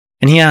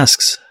and he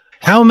asks,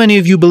 "How many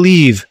of you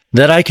believe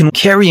that I can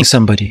carry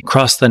somebody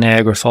across the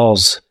Niagara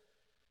Falls?"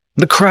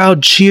 The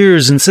crowd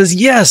cheers and says,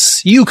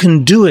 "Yes, you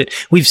can do it.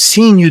 We've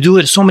seen you do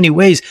it so many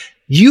ways.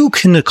 You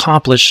can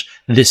accomplish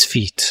this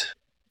feat."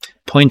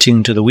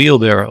 Pointing to the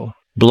wheelbarrow,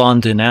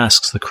 Blondin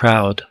asks the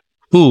crowd,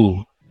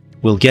 "Who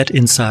will get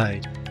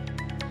inside?"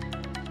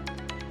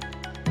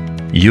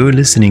 You're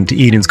listening to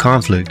Eden's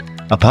Conflict,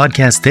 a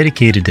podcast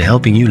dedicated to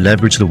helping you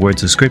leverage the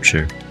words of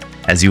Scripture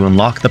as you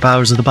unlock the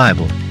powers of the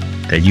Bible,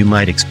 that you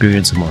might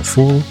experience a more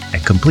full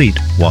and complete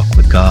walk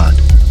with God.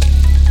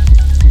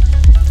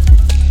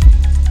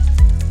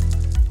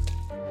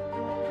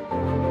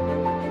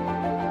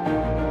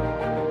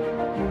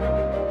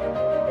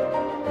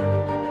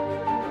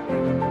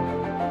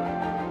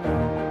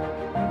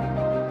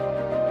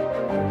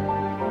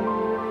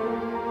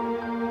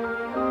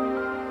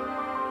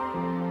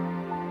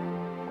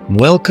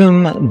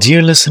 Welcome,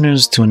 dear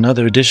listeners, to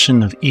another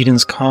edition of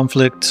Eden's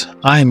Conflict.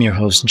 I am your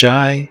host,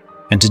 Jai,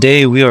 and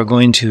today we are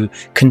going to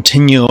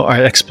continue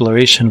our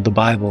exploration of the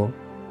Bible.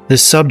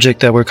 This subject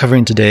that we're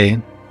covering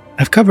today,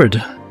 I've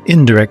covered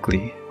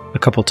indirectly a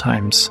couple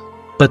times,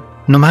 but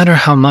no matter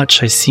how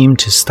much I seem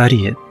to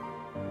study it,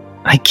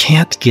 I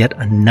can't get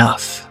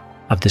enough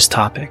of this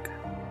topic.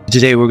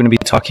 Today we're going to be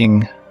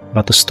talking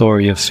about the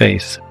story of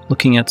faith,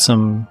 looking at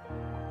some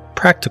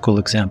practical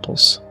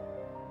examples.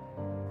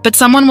 But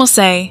someone will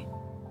say,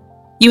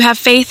 "You have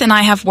faith and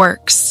I have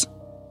works.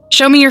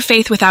 Show me your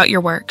faith without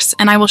your works,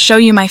 and I will show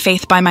you my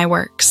faith by my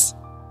works."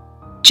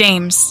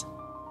 James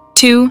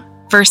 2,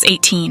 verse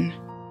 18.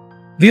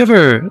 Have you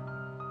ever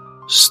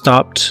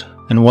stopped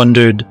and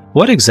wondered,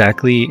 what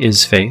exactly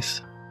is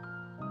faith?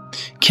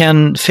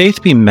 Can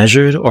faith be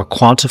measured or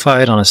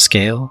quantified on a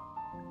scale?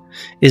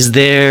 Is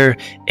there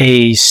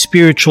a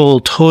spiritual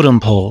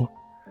totem pole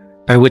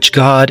by which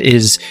God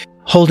is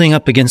holding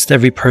up against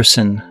every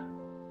person?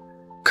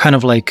 Kind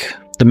of like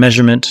the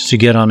measurement to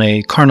get on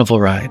a carnival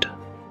ride.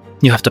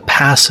 You have to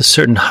pass a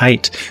certain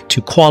height to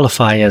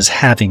qualify as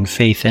having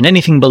faith, and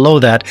anything below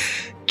that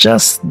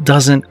just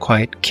doesn't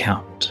quite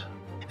count.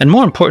 And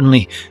more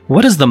importantly,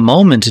 what is the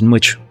moment in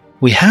which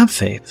we have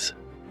faith?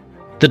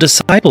 The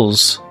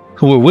disciples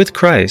who were with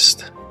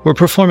Christ were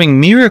performing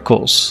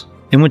miracles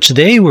in which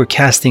they were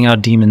casting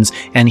out demons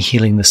and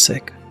healing the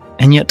sick.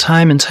 And yet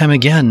time and time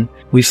again,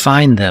 we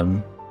find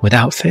them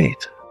without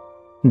faith,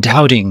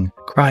 doubting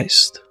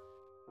Christ.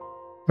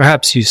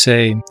 Perhaps you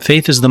say,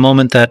 faith is the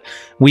moment that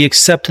we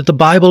accept that the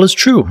Bible is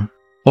true.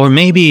 Or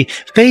maybe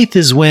faith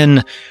is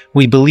when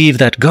we believe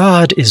that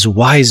God is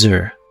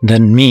wiser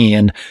than me,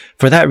 and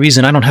for that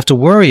reason I don't have to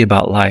worry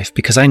about life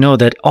because I know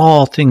that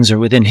all things are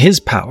within His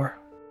power.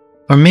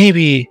 Or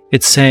maybe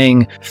it's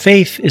saying,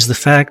 faith is the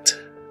fact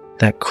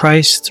that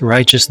Christ's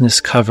righteousness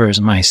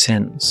covers my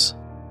sins.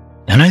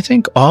 And I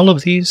think all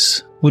of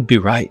these would be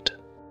right.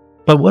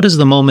 But what is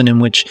the moment in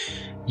which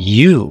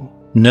you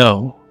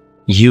know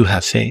you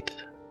have faith?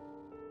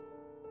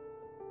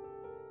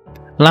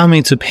 Allow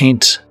me to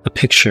paint a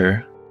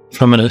picture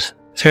from a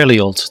fairly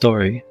old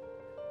story.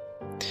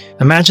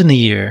 Imagine the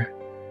year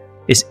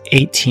is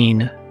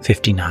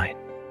 1859,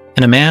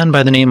 and a man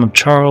by the name of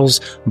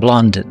Charles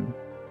Blondin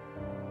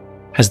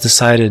has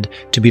decided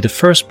to be the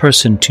first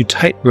person to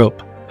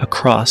tightrope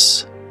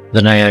across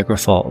the Niagara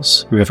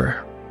Falls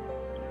River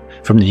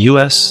from the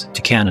US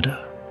to Canada.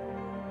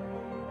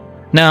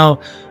 Now,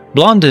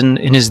 Blondin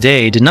in his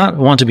day did not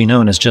want to be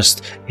known as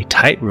just a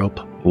tightrope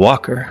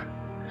walker.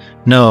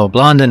 No,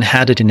 Blondin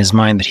had it in his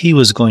mind that he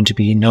was going to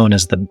be known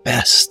as the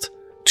best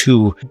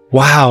to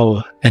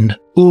wow and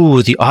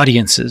ooh the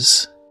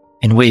audiences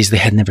in ways they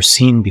had never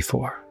seen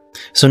before.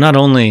 So not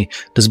only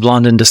does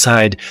Blondin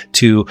decide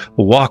to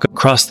walk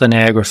across the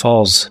Niagara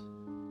Falls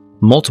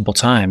multiple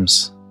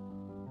times,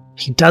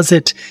 he does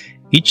it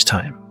each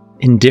time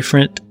in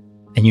different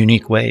and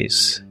unique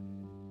ways.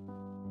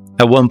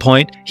 At one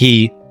point,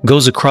 he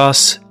goes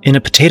across in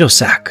a potato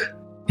sack.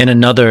 In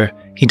another,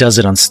 he does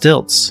it on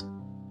stilts.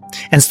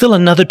 And still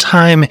another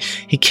time,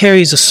 he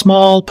carries a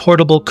small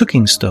portable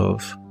cooking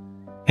stove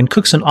and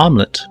cooks an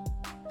omelet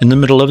in the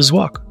middle of his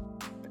walk.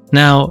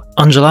 Now,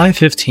 on July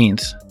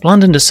 15th,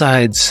 Blondin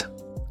decides,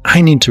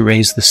 I need to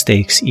raise the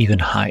stakes even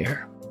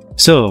higher.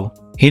 So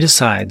he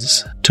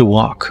decides to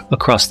walk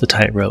across the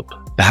tightrope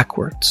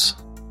backwards.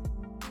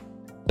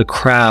 The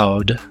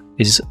crowd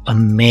is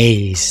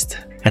amazed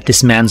at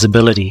this man's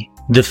ability,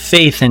 the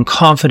faith and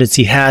confidence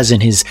he has in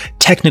his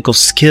technical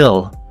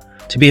skill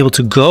to be able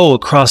to go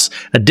across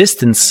a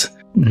distance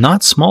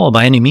not small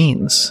by any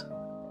means.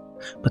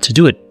 But to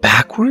do it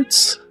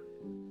backwards?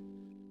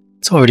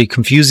 It's already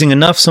confusing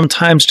enough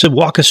sometimes to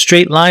walk a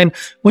straight line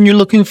when you're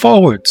looking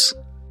forwards.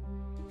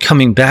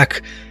 Coming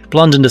back,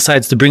 Blondin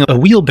decides to bring a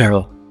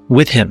wheelbarrow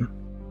with him,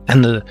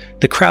 and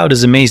the crowd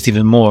is amazed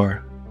even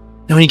more.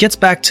 And when he gets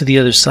back to the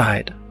other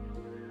side,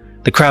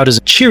 the crowd is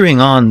cheering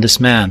on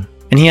this man,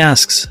 and he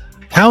asks,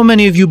 "How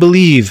many of you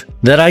believe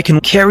that I can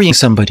carry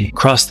somebody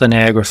across the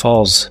Niagara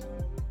Falls?"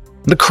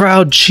 The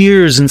crowd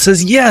cheers and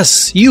says,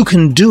 "Yes, you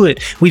can do it.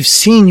 We've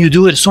seen you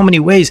do it so many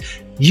ways.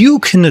 You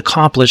can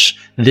accomplish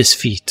this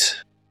feat."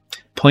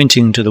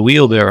 pointing to the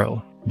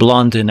wheelbarrow,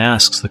 Blondin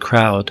asks the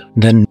crowd,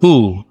 "Then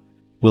who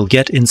will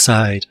get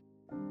inside?"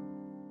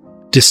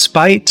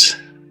 Despite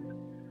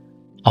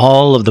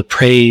all of the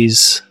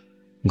praise,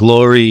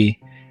 glory,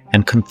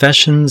 and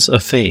confessions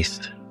of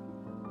faith,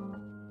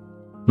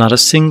 not a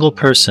single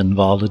person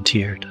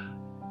volunteered.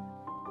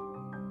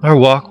 Our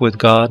walk with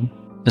God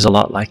is a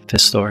lot like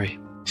this story.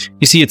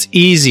 You see, it's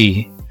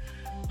easy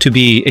to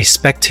be a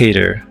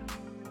spectator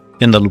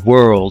in the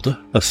world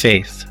of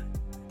faith,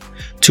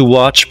 to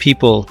watch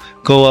people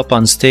go up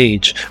on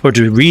stage or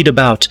to read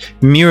about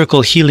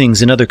miracle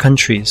healings in other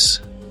countries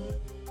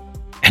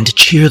and to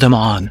cheer them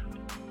on,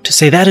 to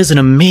say that is an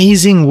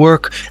amazing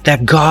work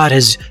that God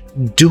is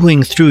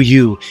doing through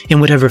you in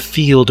whatever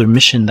field or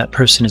mission that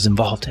person is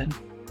involved in.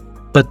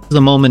 But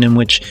the moment in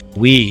which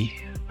we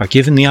are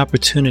given the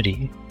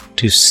opportunity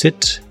to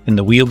sit in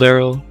the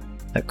wheelbarrow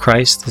that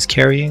Christ is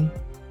carrying,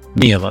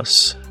 many of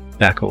us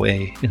back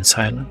away in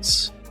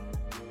silence.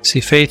 See,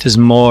 faith is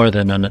more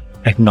than an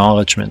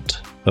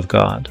acknowledgement of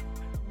God.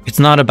 It's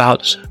not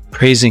about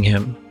praising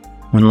Him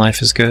when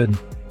life is good,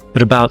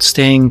 but about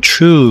staying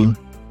true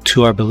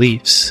to our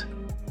beliefs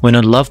when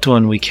a loved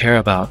one we care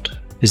about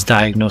is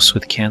diagnosed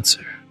with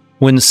cancer,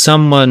 when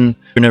someone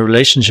in a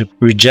relationship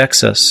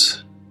rejects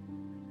us,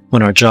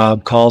 when our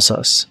job calls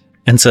us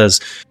and says,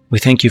 "We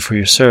thank you for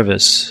your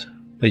service,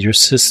 but your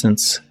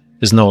assistance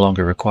is no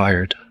longer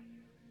required."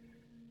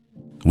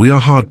 We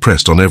are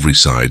hard-pressed on every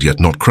side, yet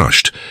not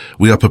crushed.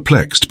 We are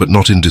perplexed, but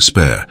not in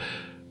despair.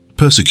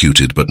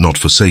 Persecuted, but not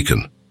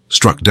forsaken.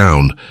 Struck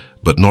down,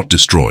 but not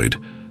destroyed.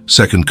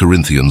 2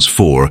 Corinthians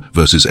 4,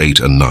 verses 8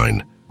 and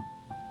 9.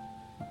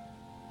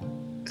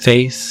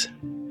 Faith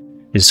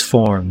is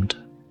formed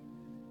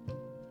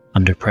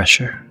under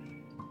pressure.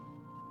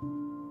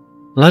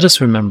 Let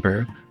us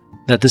remember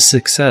that the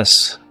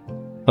success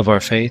of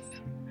our faith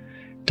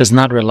does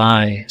not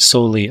rely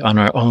solely on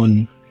our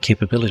own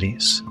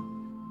capabilities,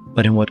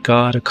 but in what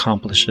God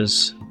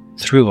accomplishes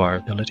through our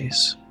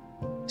abilities.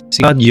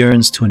 See, God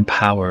yearns to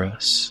empower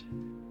us,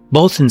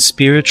 both in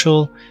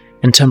spiritual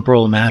and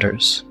temporal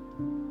matters,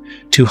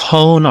 to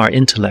hone our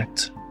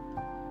intellect,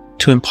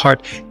 to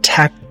impart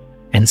tact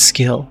and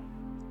skill.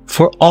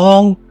 For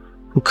all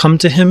who come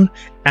to Him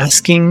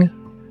asking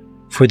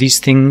for these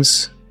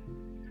things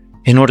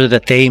in order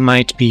that they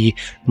might be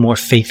more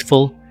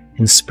faithful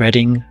in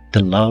spreading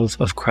the love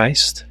of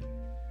Christ,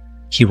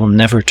 He will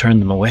never turn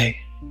them away.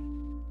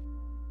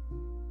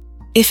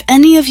 If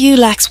any of you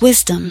lacks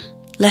wisdom,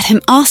 let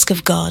him ask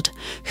of God,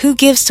 who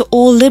gives to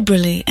all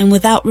liberally and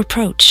without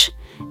reproach,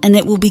 and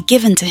it will be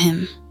given to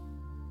him.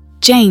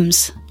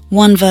 James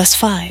 1 verse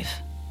 5.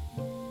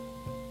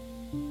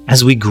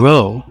 As we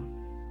grow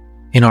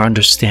in our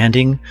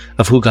understanding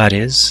of who God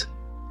is,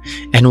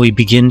 and we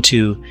begin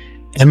to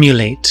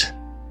emulate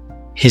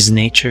His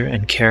nature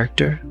and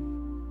character,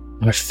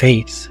 our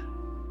faith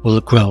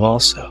will grow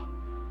also.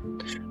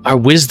 Our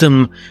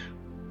wisdom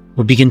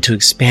will begin to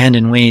expand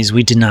in ways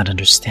we did not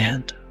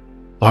understand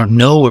or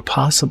know were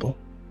possible.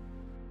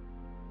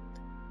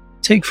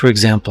 Take, for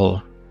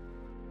example,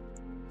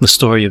 the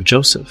story of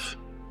Joseph.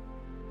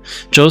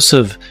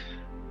 Joseph,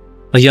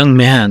 a young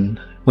man,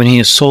 when he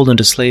is sold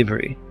into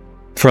slavery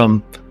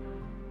from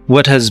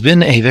what has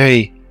been a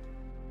very,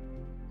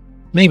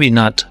 maybe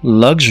not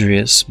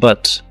luxurious,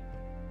 but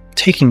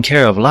taking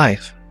care of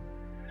life,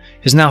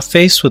 is now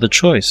faced with a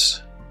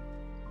choice.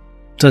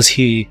 Does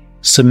he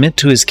submit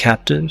to his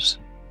captives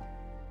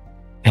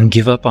and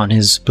give up on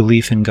his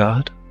belief in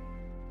God?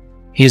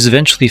 He is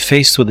eventually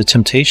faced with a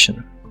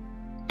temptation.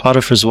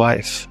 Potiphar's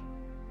wife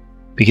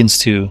begins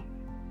to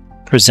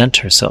present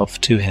herself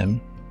to him.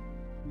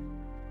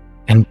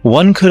 And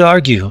one could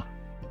argue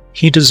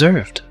he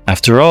deserved.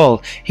 After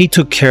all, he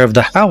took care of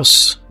the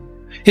house.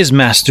 His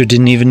master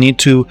didn't even need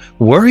to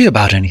worry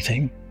about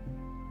anything.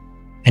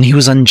 And he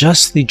was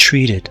unjustly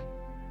treated,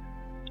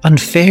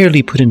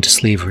 unfairly put into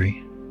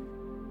slavery.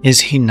 Is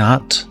he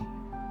not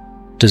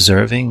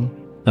deserving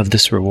of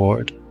this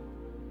reward?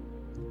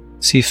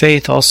 See,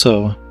 faith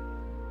also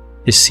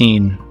is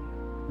seen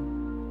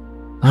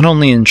not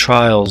only in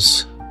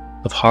trials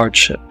of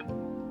hardship,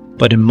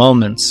 but in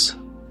moments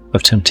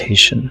of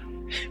temptation,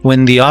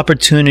 when the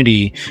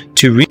opportunity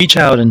to reach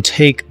out and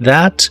take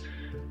that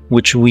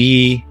which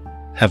we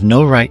have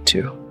no right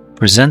to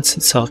presents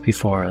itself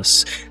before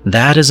us.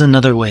 That is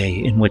another way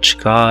in which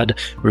God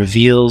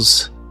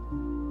reveals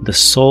the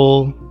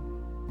soul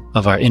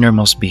of our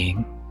innermost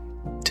being,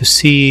 to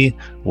see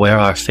where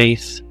our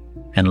faith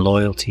and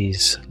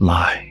loyalties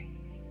lie.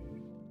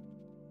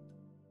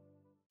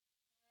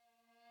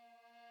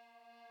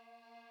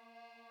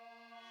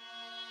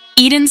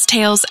 Eden's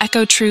tales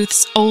echo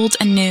truths old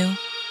and new,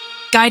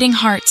 guiding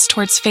hearts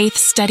towards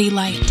faith's steady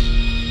light.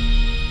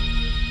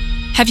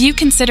 Have you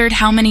considered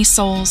how many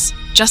souls,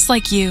 just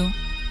like you,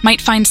 might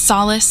find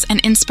solace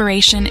and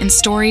inspiration in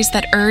stories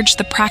that urge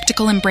the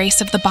practical embrace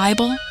of the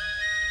Bible?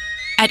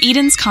 At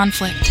Eden's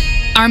Conflict,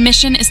 our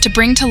mission is to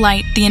bring to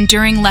light the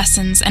enduring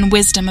lessons and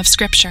wisdom of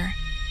Scripture,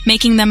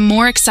 making them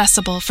more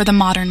accessible for the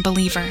modern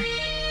believer.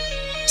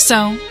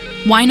 So,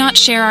 why not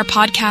share our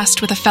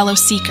podcast with a fellow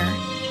seeker,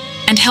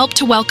 and help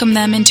to welcome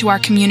them into our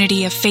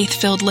community of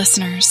faith-filled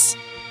listeners.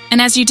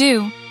 And as you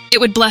do, it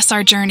would bless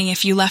our journey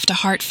if you left a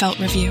heartfelt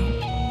review.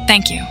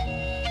 Thank you.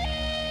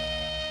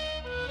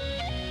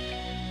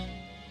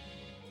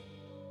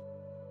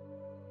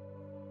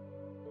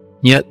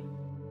 Yet,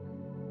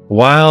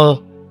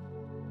 while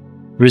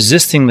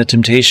resisting the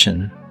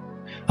temptation,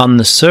 on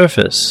the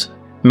surface,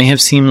 may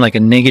have seemed like a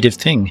negative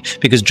thing,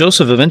 because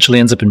Joseph eventually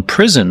ends up in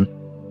prison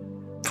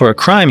for a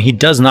crime he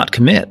does not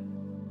commit.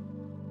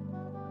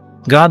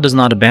 God does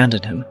not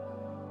abandon him.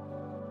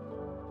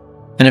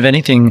 And if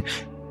anything,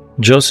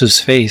 Joseph's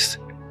faith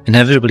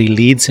inevitably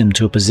leads him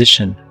to a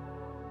position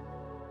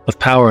of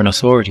power and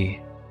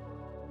authority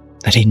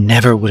that he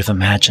never would have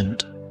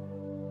imagined,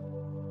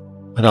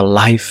 with a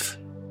life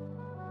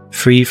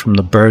free from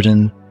the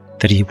burden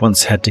that he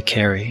once had to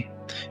carry,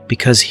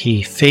 because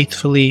he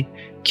faithfully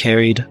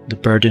carried the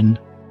burden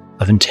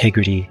of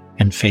integrity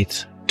and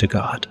faith to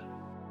God.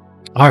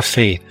 Our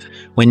faith,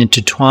 when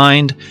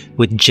intertwined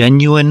with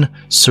genuine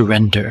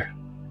surrender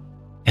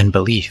and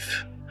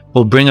belief,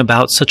 will bring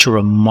about such a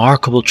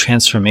remarkable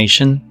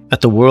transformation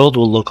that the world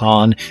will look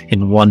on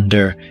in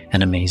wonder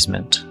and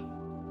amazement.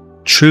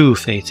 True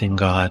faith in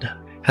God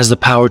has the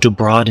power to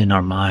broaden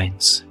our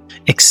minds,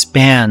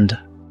 expand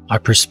our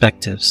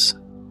perspectives.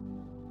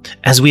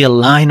 As we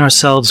align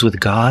ourselves with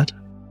God,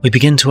 we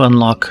begin to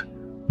unlock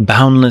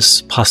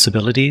boundless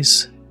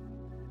possibilities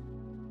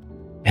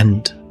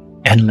and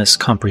endless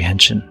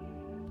comprehension.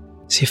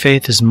 See,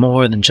 faith is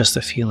more than just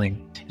a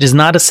feeling. It is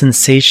not a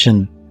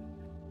sensation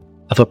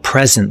of a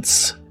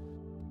presence,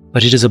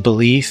 but it is a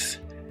belief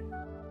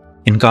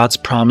in God's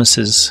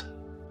promises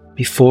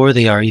before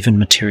they are even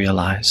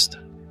materialized.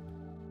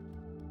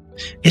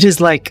 It is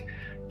like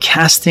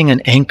casting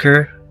an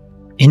anchor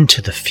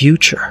into the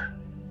future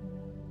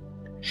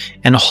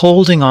and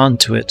holding on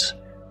to it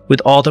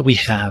with all that we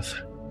have,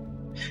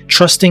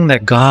 trusting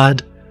that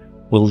God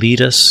will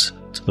lead us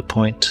to the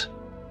point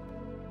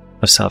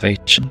of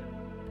salvation.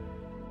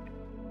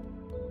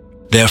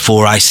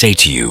 Therefore I say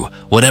to you,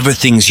 whatever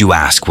things you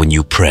ask when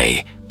you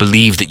pray,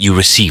 believe that you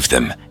receive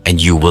them,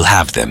 and you will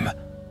have them.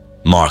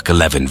 Mark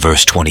 11,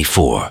 verse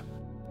 24.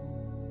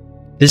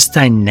 This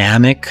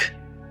dynamic,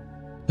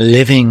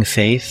 living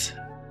faith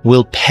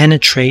will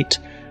penetrate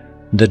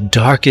the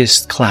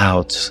darkest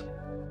clouds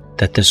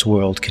that this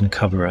world can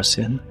cover us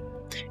in.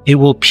 It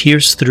will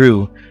pierce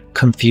through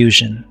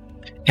confusion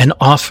and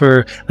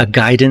offer a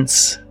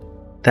guidance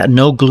that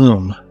no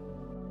gloom,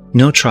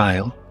 no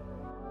trial,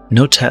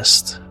 no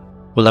test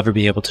will ever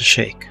be able to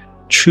shake.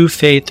 True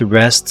faith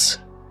rests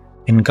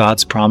in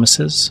God's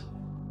promises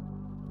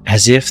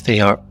as if they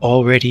are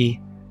already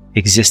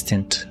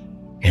existent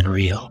and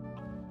real.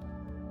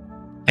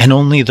 And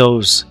only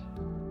those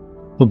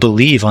who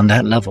believe on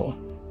that level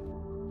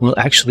will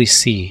actually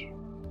see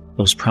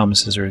those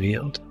promises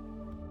revealed.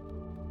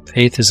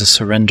 Faith is a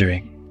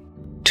surrendering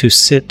to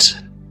sit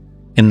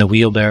in the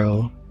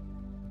wheelbarrow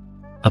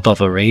above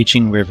a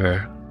raging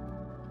river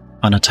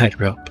on a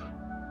tightrope.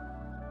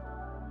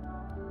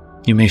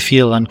 You may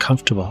feel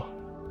uncomfortable,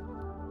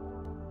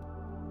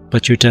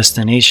 but your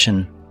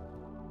destination,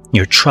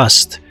 your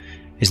trust,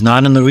 is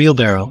not in the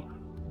wheelbarrow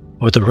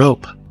or the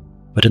rope,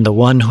 but in the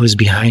one who is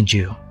behind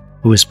you,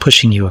 who is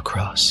pushing you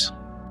across.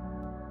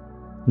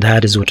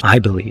 That is what I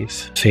believe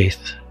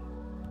faith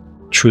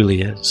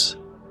truly is.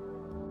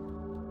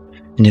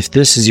 And if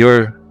this is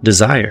your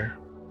desire,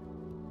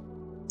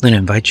 then I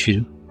invite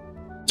you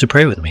to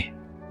pray with me.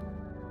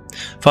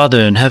 Father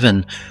in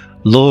heaven,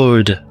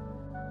 Lord,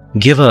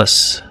 give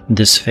us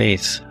this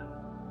faith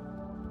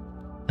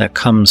that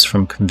comes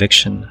from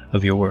conviction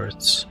of your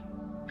words.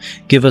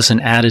 Give us an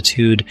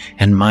attitude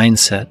and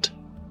mindset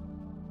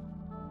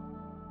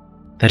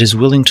that is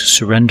willing to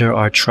surrender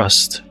our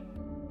trust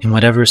in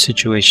whatever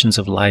situations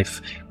of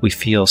life we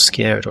feel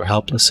scared or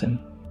helpless in,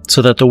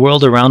 so that the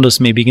world around us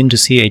may begin to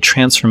see a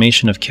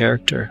transformation of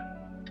character,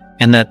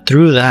 and that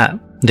through that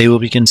they will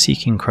begin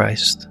seeking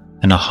Christ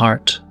and a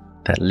heart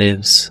that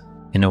lives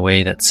in a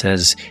way that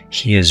says,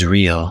 He is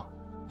real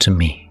to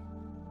me.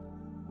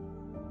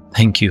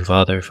 Thank you,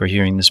 Father, for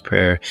hearing this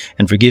prayer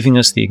and for giving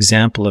us the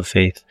example of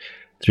faith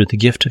through the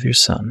gift of your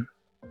Son,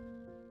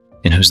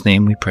 in whose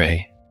name we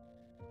pray.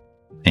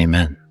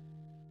 Amen.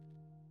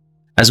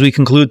 As we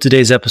conclude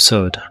today's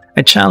episode,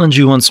 I challenge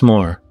you once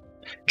more.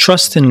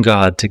 Trust in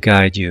God to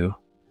guide you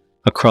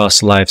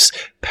across life's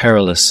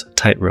perilous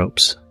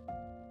tightropes,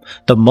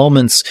 the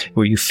moments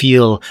where you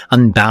feel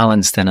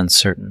unbalanced and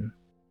uncertain.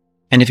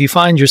 And if you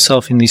find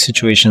yourself in these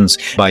situations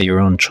by your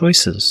own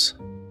choices,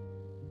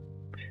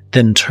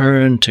 then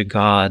turn to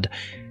God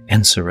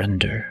and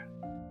surrender.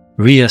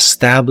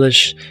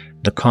 Re-establish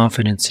the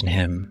confidence in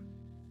Him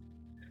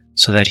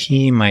so that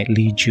He might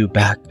lead you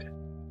back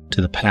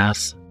to the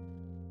path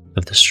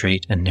of the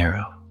straight and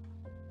narrow.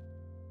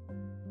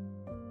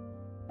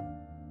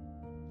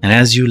 And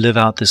as you live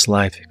out this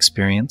life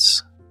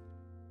experience,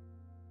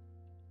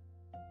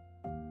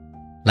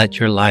 let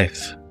your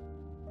life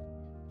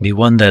be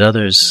one that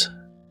others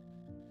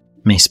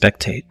may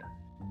spectate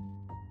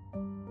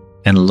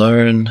and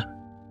learn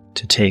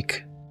to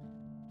take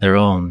their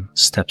own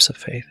steps of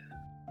faith.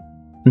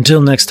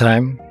 Until next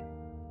time,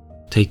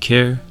 Take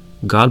care,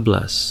 God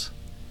bless,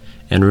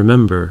 and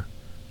remember,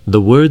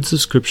 the words of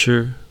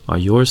Scripture are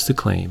yours to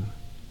claim,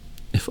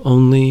 if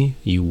only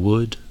you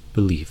would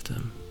believe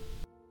them.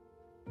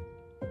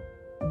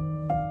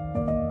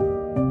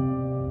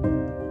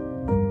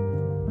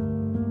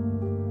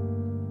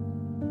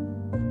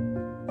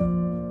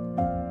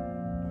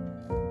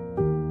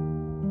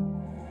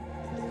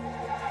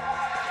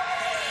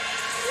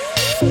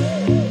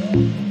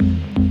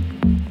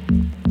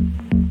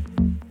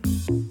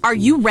 Are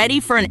you ready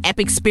for an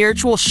epic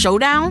spiritual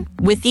showdown?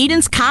 With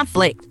Eden's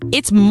Conflict,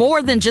 it's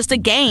more than just a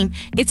game.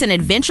 It's an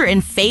adventure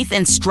in faith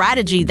and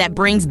strategy that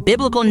brings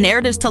biblical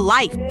narratives to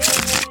life.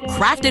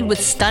 Crafted with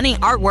stunning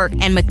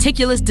artwork and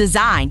meticulous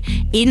design,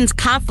 Eden's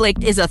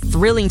Conflict is a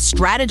thrilling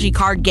strategy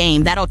card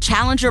game that'll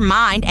challenge your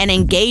mind and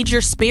engage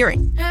your spirit.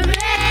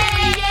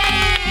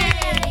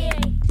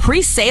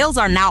 Pre-sales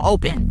are now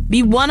open.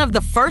 Be one of the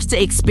first to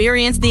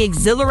experience the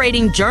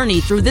exhilarating journey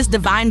through this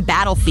divine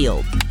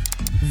battlefield.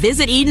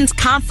 Visit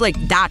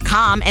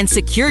edensconflict.com and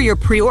secure your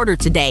pre-order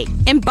today.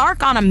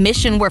 Embark on a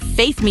mission where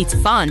faith meets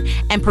fun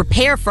and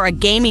prepare for a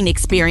gaming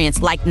experience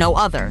like no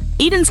other.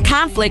 Eden's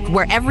Conflict,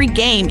 where every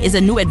game is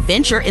a new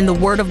adventure in the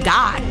Word of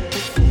God.